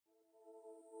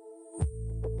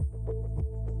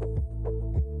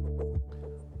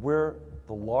We're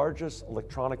the largest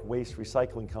electronic waste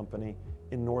recycling company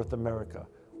in North America.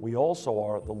 We also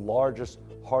are the largest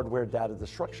hardware data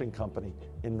destruction company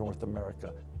in North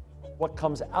America. What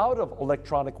comes out of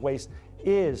electronic waste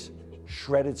is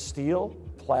shredded steel,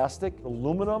 plastic,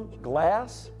 aluminum,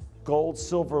 glass, gold,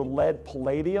 silver, lead,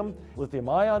 palladium, lithium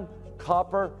ion,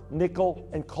 copper, nickel,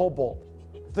 and cobalt.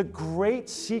 The great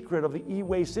secret of the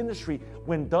e-waste industry,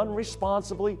 when done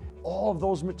responsibly, all of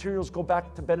those materials go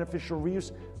back to beneficial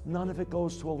reuse. None of it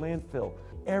goes to a landfill.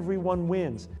 Everyone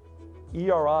wins.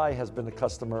 ERI has been a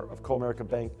customer of Comerica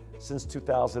Bank since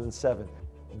 2007.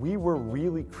 We were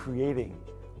really creating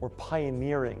or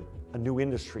pioneering a new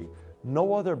industry.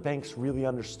 No other banks really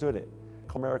understood it.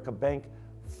 Comerica Bank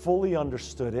fully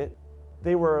understood it.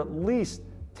 They were at least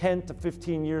 10 to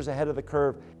 15 years ahead of the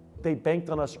curve. They banked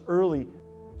on us early,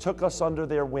 took us under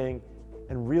their wing,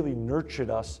 and really nurtured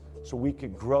us so we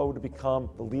could grow to become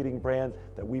the leading brand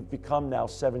that we've become now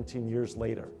 17 years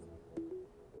later.